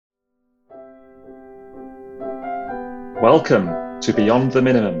Welcome to Beyond the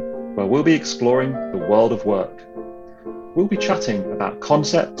Minimum, where we'll be exploring the world of work. We'll be chatting about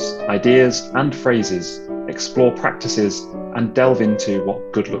concepts, ideas, and phrases, explore practices, and delve into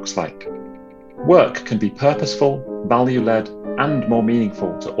what good looks like. Work can be purposeful, value-led, and more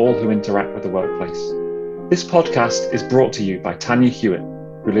meaningful to all who interact with the workplace. This podcast is brought to you by Tanya Hewitt,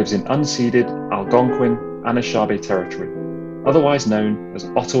 who lives in unceded Algonquin Anishinaabe territory, otherwise known as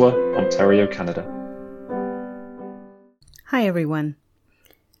Ottawa, Ontario, Canada. Hi everyone.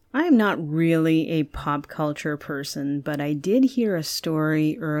 I am not really a pop culture person, but I did hear a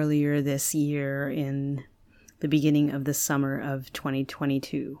story earlier this year in the beginning of the summer of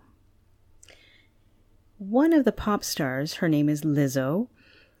 2022. One of the pop stars, her name is Lizzo,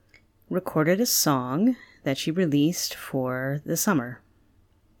 recorded a song that she released for the summer.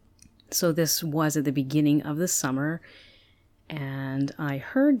 So this was at the beginning of the summer, and I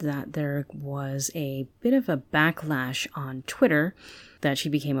heard that there was a bit of a backlash on Twitter that she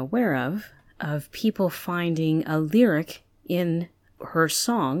became aware of people finding a lyric in her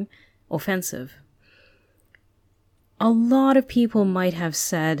song offensive. A lot of people might have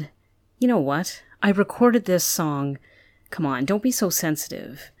said, you know what, I recorded this song, come on, don't be so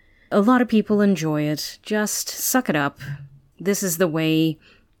sensitive. A lot of people enjoy it, just suck it up. This is the way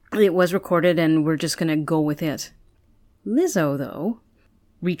it was recorded and we're just going to go with it. Lizzo, though,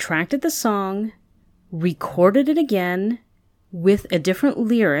 retracted the song, recorded it again with a different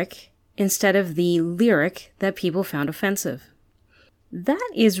lyric instead of the lyric that people found offensive. That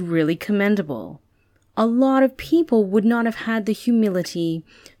is really commendable. A lot of people would not have had the humility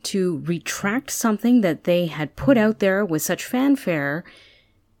to retract something that they had put out there with such fanfare,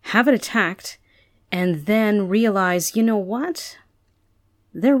 have it attacked, and then realize, you know what?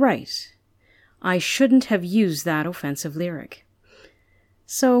 They're right. I shouldn't have used that offensive lyric.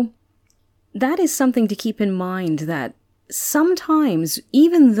 So that is something to keep in mind, that sometimes,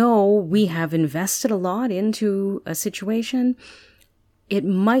 even though we have invested a lot into a situation, it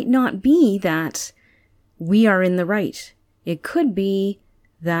might not be that we are in the right. It could be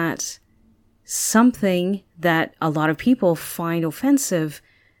that something that a lot of people find offensive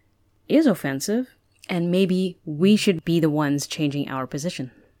is offensive, and maybe we should be the ones changing our position.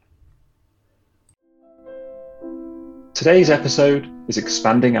 Today's episode is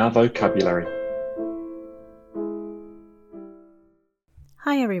expanding our vocabulary.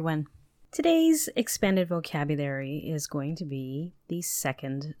 Hi everyone. Today's expanded vocabulary is going to be the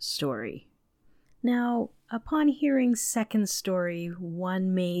second story. Now, upon hearing second story,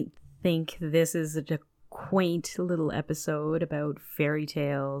 one may think this is a quaint little episode about fairy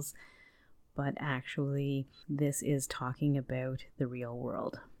tales, but actually this is talking about the real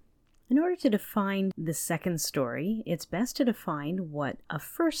world. In order to define the second story, it's best to define what a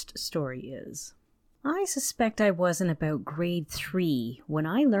first story is. I suspect I was in about grade 3 when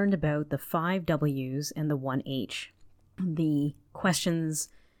I learned about the 5 W's and the 1 H. The questions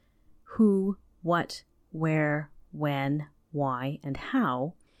who, what, where, when, why, and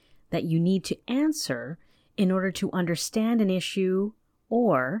how that you need to answer in order to understand an issue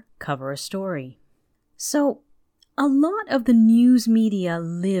or cover a story. So, a lot of the news media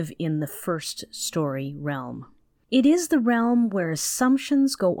live in the first story realm. It is the realm where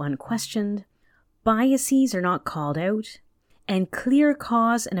assumptions go unquestioned, biases are not called out, and clear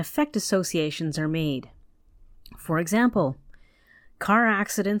cause and effect associations are made. For example, car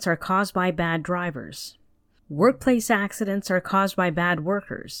accidents are caused by bad drivers. Workplace accidents are caused by bad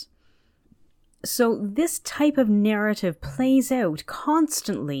workers. So this type of narrative plays out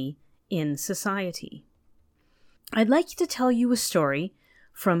constantly in society. I'd like to tell you a story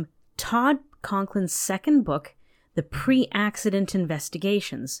from Todd Conklin's second book, The Pre-Accident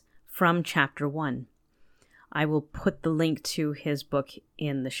Investigations, from Chapter 1. I will put the link to his book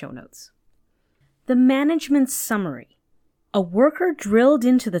in the show notes. The management summary. A worker drilled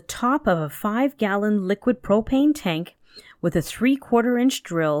into the top of a 5-gallon liquid propane tank with a 3/4-inch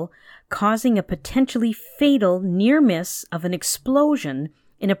drill, causing a potentially fatal near miss of an explosion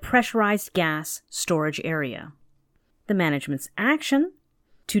in a pressurized gas storage area. The management's action: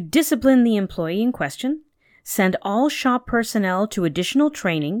 to discipline the employee in question, send all shop personnel to additional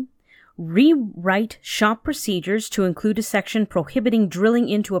training, rewrite shop procedures to include a section prohibiting drilling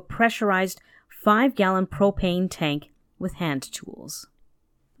into a pressurized 5-gallon propane tank with hand tools.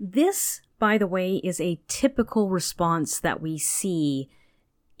 This, by the way, is a typical response that we see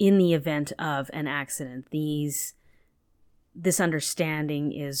in the event of an accident. This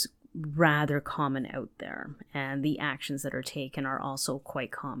understanding is rather common out there, and the actions that are taken are also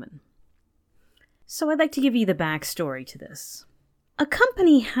quite common. So I'd like to give you the backstory to this. A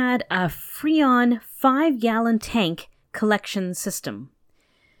company had a Freon 5-gallon tank collection system.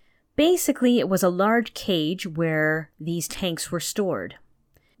 Basically, it was a large cage where these tanks were stored.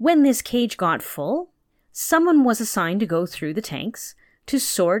 When this cage got full, someone was assigned to go through the tanks to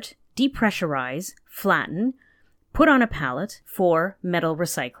sort, depressurize, flatten, put on a pallet for metal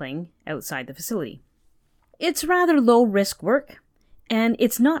recycling outside the facility. It's rather low-risk work, and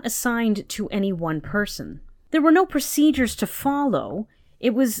it's not assigned to any one person. There were no procedures to follow.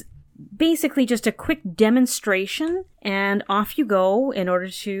 It was basically just a quick demonstration, and off you go in order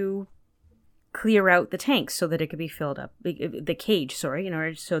to clear out the tanks so that it could be filled up, the cage, in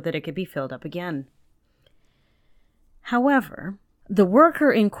order so that it could be filled up again. However, the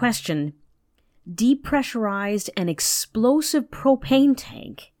worker in question depressurized an explosive propane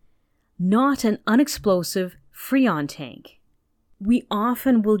tank, not an unexplosive Freon tank. We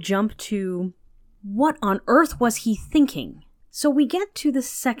often will jump to, what on earth was he thinking? So we get to the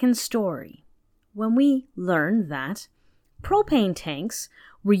second story when we learn that propane tanks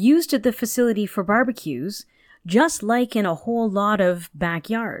were used at the facility for barbecues, just like in a whole lot of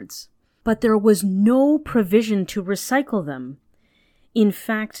backyards. But there was no provision to recycle them. In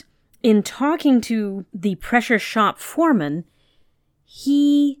fact, in talking to the pressure shop foreman,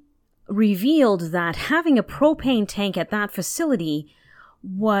 he revealed that having a propane tank at that facility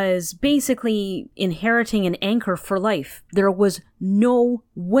was basically inheriting an anchor for life. There was no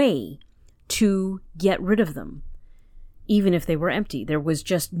way to get rid of them, even if they were empty. There was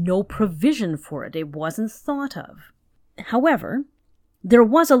just no provision for it. It wasn't thought of. However, there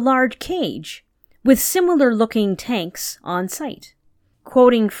was a large cage with similar-looking tanks on site.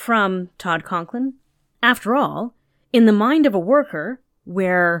 Quoting from Todd Conklin, "After all, in the mind of a worker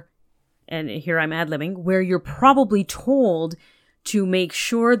where, and here I'm ad-libbing, where you're probably told to make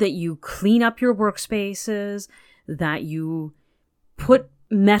sure that you clean up your workspaces, that you put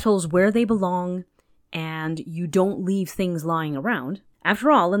metals where they belong, and you don't leave things lying around.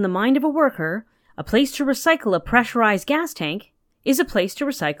 After all, in the mind of a worker, a place to recycle a pressurized gas tank is a place to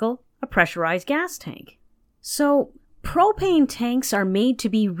recycle a pressurized gas tank." So, propane tanks are made to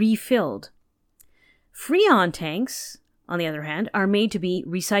be refilled. Freon tanks, on the other hand, are made to be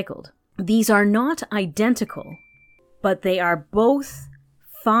recycled. These are not identical, but they are both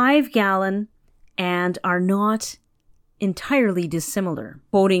 5-gallon and are not entirely dissimilar.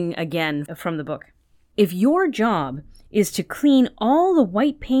 Quoting again from the book, "If your job is to clean all the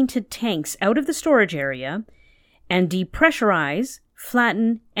white painted tanks out of the storage area and depressurize,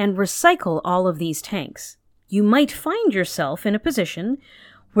 flatten, and recycle all of these tanks, you might find yourself in a position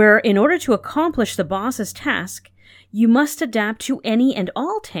where, in order to accomplish the boss's task, you must adapt to any and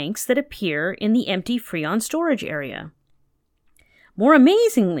all tanks that appear in the empty Freon storage area. More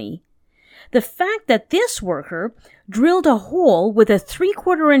amazingly, the fact that this worker drilled a hole with a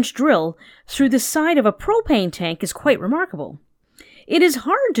 3/4-inch drill through the side of a propane tank is quite remarkable. It is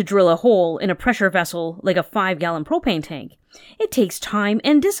hard to drill a hole in a pressure vessel like a 5-gallon propane tank. It takes time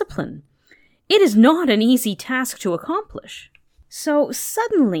and discipline. It is not an easy task to accomplish." So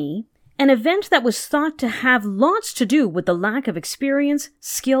suddenly, an event that was thought to have lots to do with the lack of experience,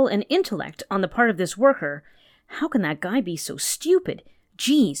 skill, and intellect on the part of this worker, how can that guy be so stupid?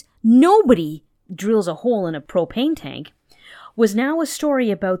 Geez, nobody drills a hole in a propane tank, was now a story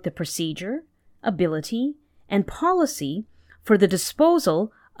about the procedure, ability, and policy for the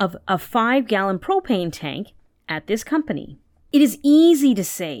disposal of a 5-gallon propane tank at this company. It is easy to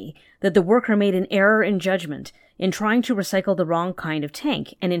say that the worker made an error in judgment in trying to recycle the wrong kind of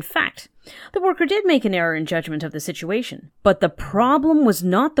tank, and in fact, the worker did make an error in judgment of the situation. But the problem was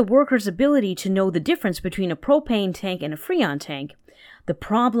not the worker's ability to know the difference between a propane tank and a Freon tank. The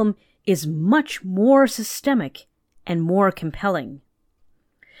problem is much more systemic and more compelling.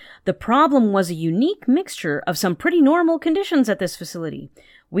 The problem was a unique mixture of some pretty normal conditions at this facility.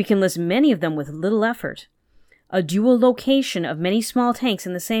 We can list many of them with little effort. A dual location of many small tanks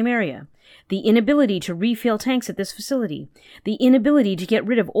in the same area, the inability to refill tanks at this facility, the inability to get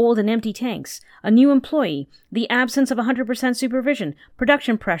rid of old and empty tanks, a new employee, the absence of 100% supervision,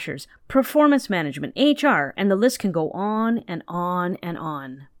 production pressures, performance management, HR, and the list can go on and on and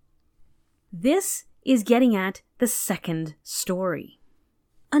on. This is getting at the second story.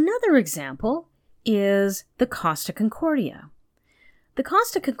 Another example is the Costa Concordia. The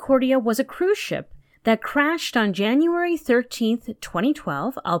Costa Concordia was a cruise ship that crashed on January 13th,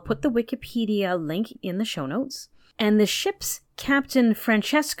 2012. I'll put the Wikipedia link in the show notes. And the ship's captain,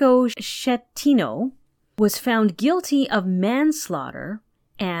 Francesco Schettino, was found guilty of manslaughter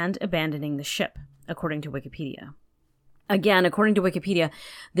and abandoning the ship, according to Wikipedia. Again, according to Wikipedia,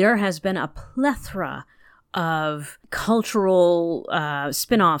 there has been a plethora of cultural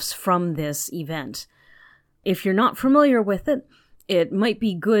spin-offs from this event. If you're not familiar with it, it might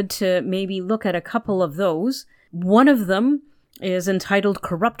be good to maybe look at a couple of those. One of them is entitled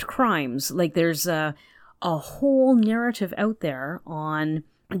Corrupt Crimes. Like, there's a whole narrative out there on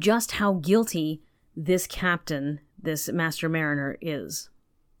just how guilty this captain, this Master Mariner, is.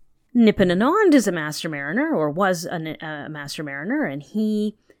 Nipun Anand is a Master Mariner, or was a Master Mariner, and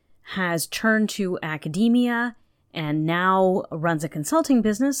he has turned to academia and now runs a consulting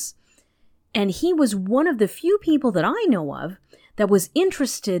business. And he was one of the few people that I know of that was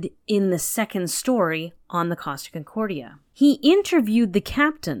interested in the second story on the Costa Concordia. He interviewed the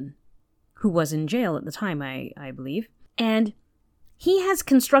captain, who was in jail at the time, I believe, and he has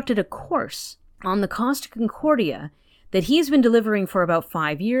constructed a course on the Costa Concordia that he's been delivering for about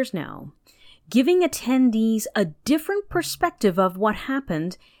 5 years now, giving attendees a different perspective of what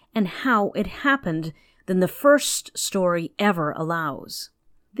happened and how it happened than the first story ever allows.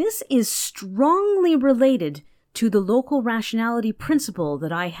 This is strongly related to the local rationality principle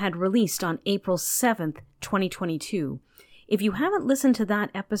that I had released on April 7th, 2022. If you haven't listened to that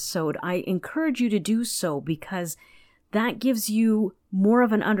episode, I encourage you to do so, because that gives you more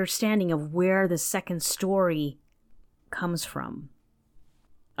of an understanding of where the second story comes from.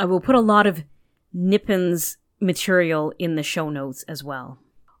 I will put a lot of Nipun's material in the show notes as well.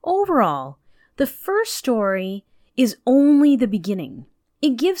 Overall, the first story is only the beginning.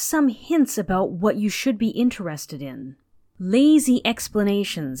 It gives some hints about what you should be interested in. Lazy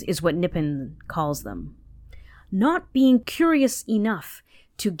explanations is what Nipun calls them. Not being curious enough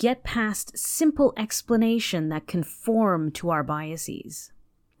to get past simple explanation that conform to our biases.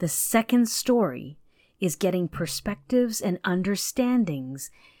 The second story is getting perspectives and understandings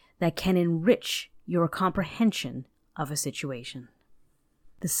that can enrich your comprehension of a situation.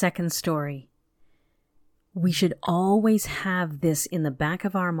 The second story. We should always have this in the back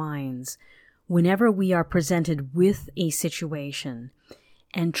of our minds whenever we are presented with a situation,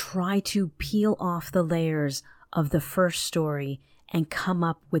 and try to peel off the layers of the first story and come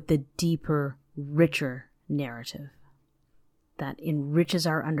up with the deeper, richer narrative that enriches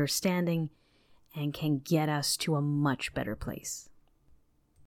our understanding and can get us to a much better place.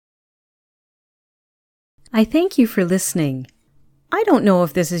 I thank you for listening. I don't know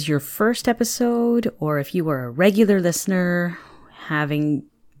if this is your first episode or if you were a regular listener, having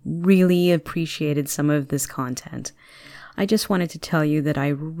really appreciated some of this content. I just wanted to tell you that I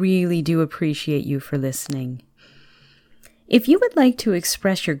really do appreciate you for listening. If you would like to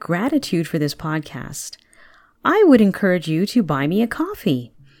express your gratitude for this podcast, I would encourage you to buy me a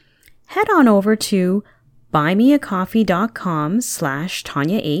coffee. Head on over to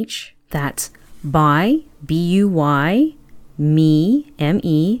buymeacoffee.com/Tanya H. That's buy, B-U-Y, me,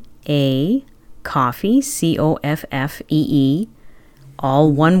 M-E-A, coffee, C-O-F-F-E-E,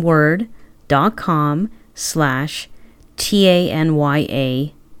 all one word, .com/TANYAH,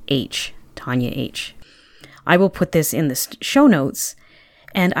 Tanya H. I will put this in the show notes,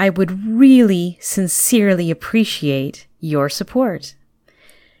 and I would really sincerely appreciate your support.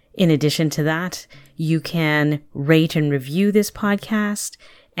 In addition to that, you can rate and review this podcast,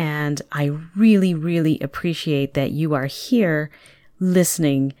 and I really, really appreciate that you are here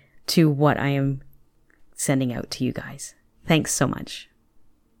listening to what I am sending out to you guys. Thanks so much.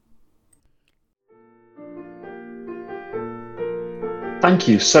 Thank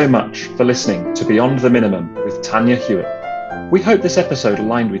you so much for listening to Beyond the Minimum with Tanya Hewitt. We hope this episode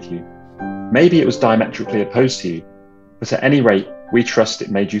aligned with you. Maybe it was diametrically opposed to you, but at any rate, we trust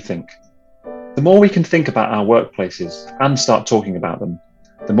it made you think. The more we can think about our workplaces and start talking about them,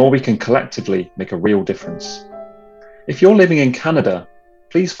 the more we can collectively make a real difference. If you're living in Canada,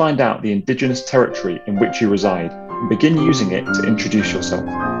 please find out the Indigenous territory in which you reside and begin using it to introduce yourself.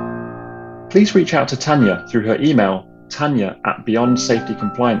 Please reach out to Tanya through her email,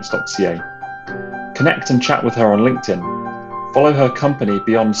 tanya@beyondsafetycompliance.ca. Connect and chat with her on LinkedIn. Follow her company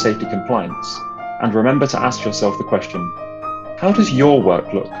Beyond Safety Compliance, and remember to ask yourself the question, how does your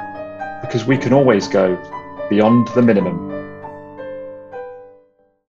work look? Because we can always go beyond the minimum.